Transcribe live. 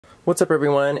What's up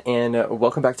everyone, and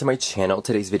welcome back to my channel.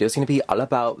 Today's video is going to be all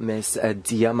about Miss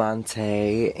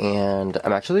Diamante, and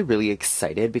I'm actually really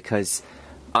excited because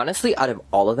honestly, out of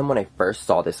all of them, when I first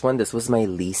saw this one, this was my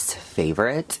least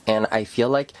favorite, and I feel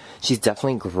like she's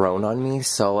definitely grown on me,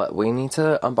 so we need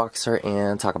to unbox her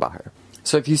and talk about her.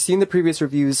 So if you've seen the previous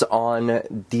reviews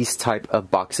on these type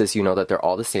of boxes, you know that they're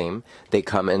all the same. They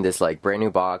come in this like brand new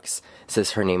box. It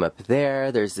says her name up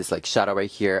there. There's this like shadow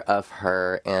right here of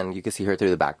her, and you can see her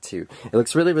through the back too. It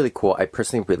looks really, really cool. I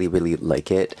personally really like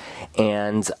it.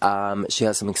 And she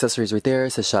has some accessories right there.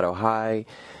 It says Shadow High.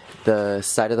 The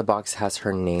side of the box has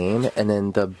her name, and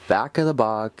then the back of the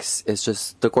box is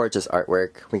just the gorgeous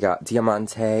artwork. We got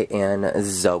Diamante and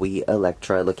Zoe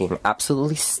Electra looking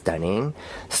absolutely stunning.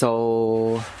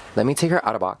 So let me take her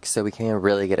out of box so we can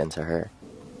really get into her.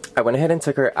 I went ahead and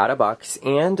took her out of box,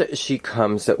 and she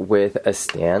comes with a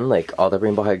stand like all the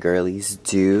Rainbow High girlies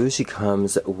do. She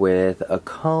comes with a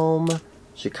comb.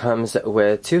 She comes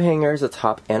with two hangers, a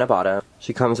top and a bottom.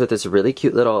 She comes with this really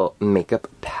cute little makeup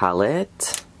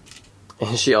palette.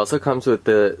 And she also comes with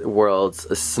the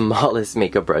world's smallest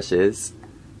makeup brushes.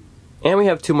 And we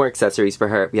have two more accessories for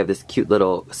her. We have this cute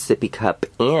little sippy cup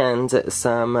and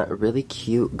some really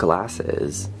cute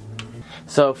glasses.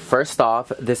 So first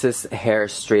off, this is hair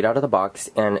straight out of the box,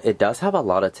 and it does have a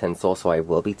lot of tinsel, so I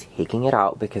will be taking it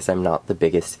out because I'm not the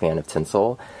biggest fan of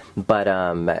tinsel.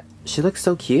 But she looks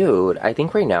so cute. I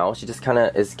think right now she just kind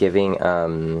of is giving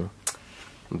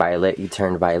Violet, You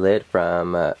Turned Violet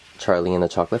from Charlie and the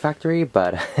Chocolate Factory,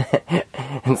 but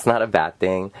it's not a bad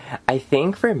thing. I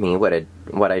think for me, what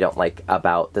I don't like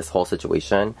about this whole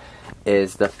situation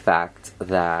is the fact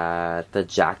that the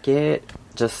jacket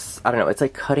just, I don't know, it's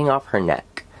like cutting off her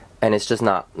neck, and it's just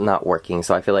not working.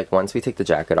 So I feel like once we take the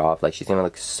jacket off, like she's gonna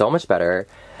look so much better.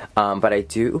 But I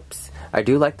do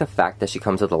like the fact that she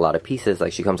comes with a lot of pieces.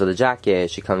 Like she comes with a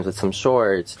jacket, she comes with some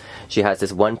shorts, she has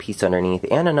this one piece underneath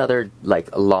and another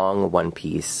like long one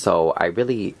piece. So I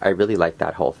really like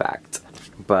that whole fact.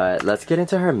 But let's get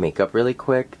into her makeup really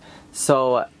quick.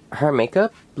 So her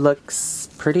makeup looks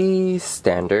pretty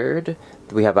standard.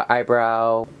 We have an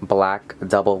eyebrow, black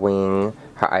double wing,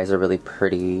 her eyes are really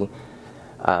pretty.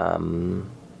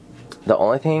 The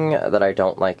only thing that I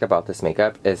don't like about this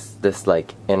makeup is this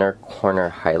like inner corner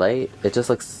highlight. It just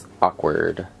looks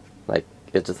awkward. Like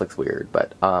it just looks weird,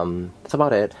 but that's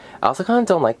about it. I also kind of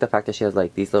don't like the fact that she has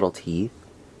like these little teeth.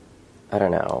 I don't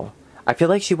know. I feel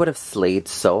like she would have slayed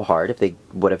so hard if they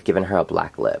would have given her a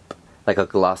black lip. Like a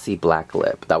glossy black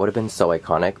lip. That would have been so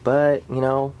iconic, but you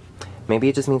know, maybe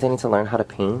it just means I need to learn how to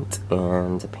paint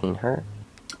and paint her.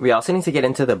 We also need to get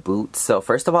into the boots. So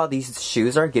first of all, these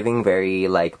shoes are giving very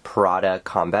like Prada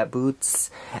combat boots,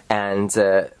 and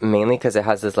mainly because it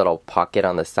has this little pocket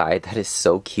on the side that is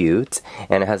so cute,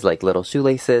 and it has like little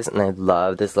shoelaces, and I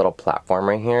love this little platform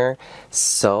right here.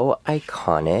 So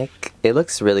iconic. It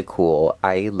looks really cool.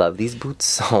 I love these boots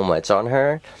so much on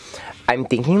her. I'm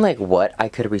thinking like what I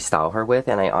could restyle her with,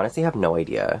 and I honestly have no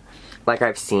idea. Like,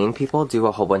 I've seen people do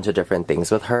a whole bunch of different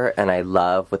things with her, and I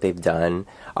love what they've done.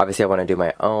 Obviously, I want to do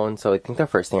my own, so I think the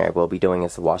first thing I will be doing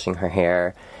is washing her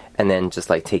hair, and then just,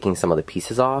 like, taking some of the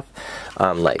pieces off.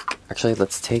 Actually,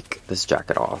 let's take this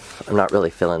jacket off. I'm not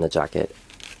really feeling the jacket.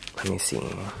 Let me see.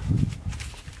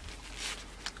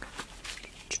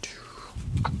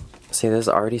 See, this is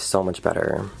already so much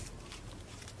better.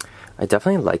 I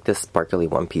definitely like this sparkly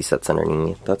one piece that's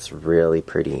underneath. That's really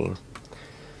pretty.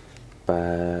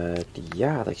 But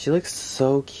yeah, like she looks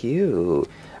so cute.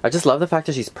 I just love the fact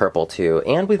that she's purple too.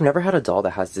 And we've never had a doll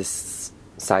that has this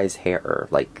size hair,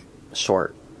 like a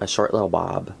short little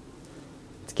bob.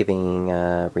 It's giving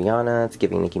Rihanna, it's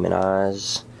giving Nicki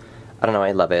Minaj. I don't know,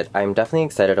 I love it. I'm definitely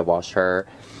excited to wash her.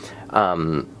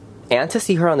 And to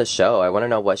see her on the show. I want to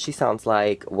know what she sounds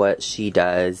like, what she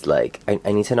does. Like,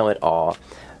 I need to know it all.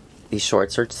 These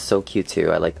shorts are so cute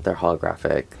too. I like that they're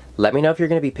holographic. Let me know if you're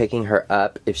going to be picking her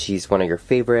up, if she's one of your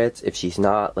favorites. If she's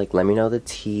not, like, let me know the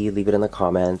tea. Leave it in the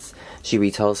comments. She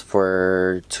retails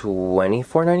for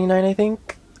 $24.99, I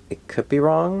think. It could be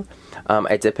wrong.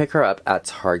 I did pick her up at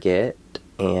Target.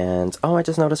 And, oh, I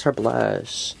just noticed her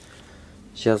blush.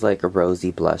 She has, like, a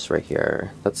rosy blush right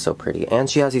here. That's so pretty. And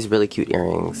she has these really cute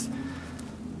earrings.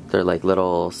 They're, like,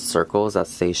 little circles that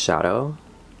say shadow.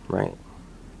 Right?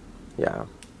 Yeah.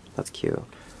 That's cute.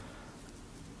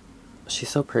 She's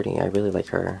so pretty. I really like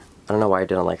her. I don't know why I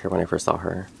didn't like her when I first saw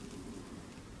her.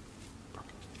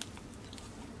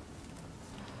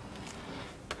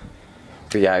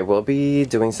 But yeah, I will be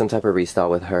doing some type of restyle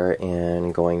with her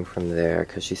and going from there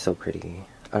because she's so pretty.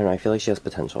 I don't know, I feel like she has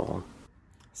potential.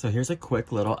 So here's a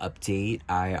quick little update.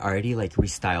 I already like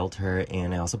restyled her,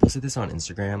 and I also posted this on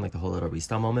Instagram, like the whole little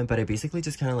restyle moment, but I basically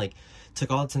just kind of like took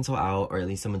all the tinsel out, or at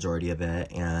least the majority of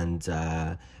it, and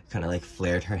kind of like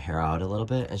flared her hair out a little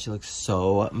bit, and she looks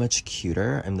so much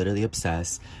cuter. I'm literally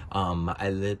obsessed.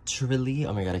 I literally,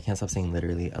 oh my god, I can't stop saying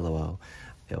literally, lol.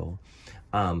 Ew.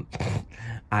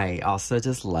 I also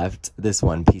just left this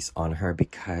one piece on her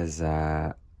because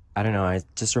I don't know, it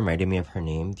just reminded me of her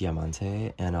name,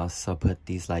 Diamante, and also put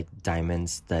these like diamond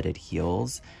studded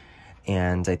heels,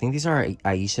 and I think these are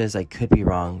Aisha's. I could be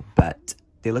wrong, but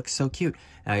they look so cute.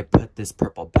 And I put this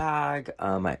purple bag,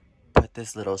 I put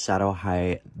this little shadow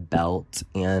high belt,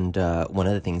 and one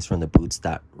of the things from the boots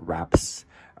that wraps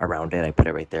around it, I put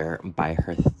it right there by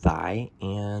her thigh,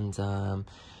 and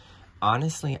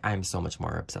honestly, I'm so much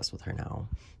more obsessed with her now.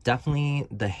 Definitely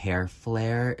the hair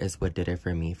flare is what did it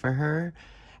for me for her.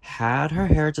 Had her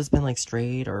hair just been like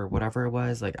straight or whatever it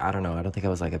was, like, I don't know, I don't think I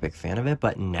was like a big fan of it,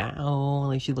 but now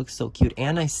like she looks so cute.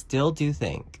 And I still do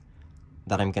think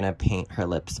that I'm gonna paint her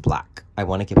lips black. I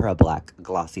want to give her a black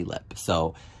glossy lip,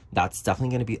 so that's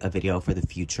definitely gonna be a video for the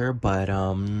future. But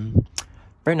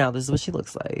right now, this is what she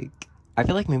looks like. I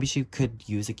feel like maybe she could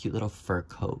use a cute little fur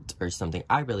coat or something.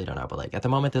 I really don't know, but like at the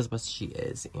moment, this is what she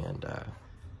is, and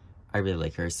I really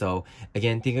like her. So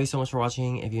again, thank you guys so much for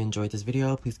watching. If you enjoyed this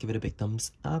video, please give it a big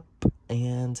thumbs up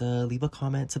and leave a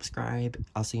comment, subscribe.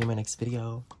 I'll see you in my next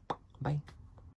video. Bye.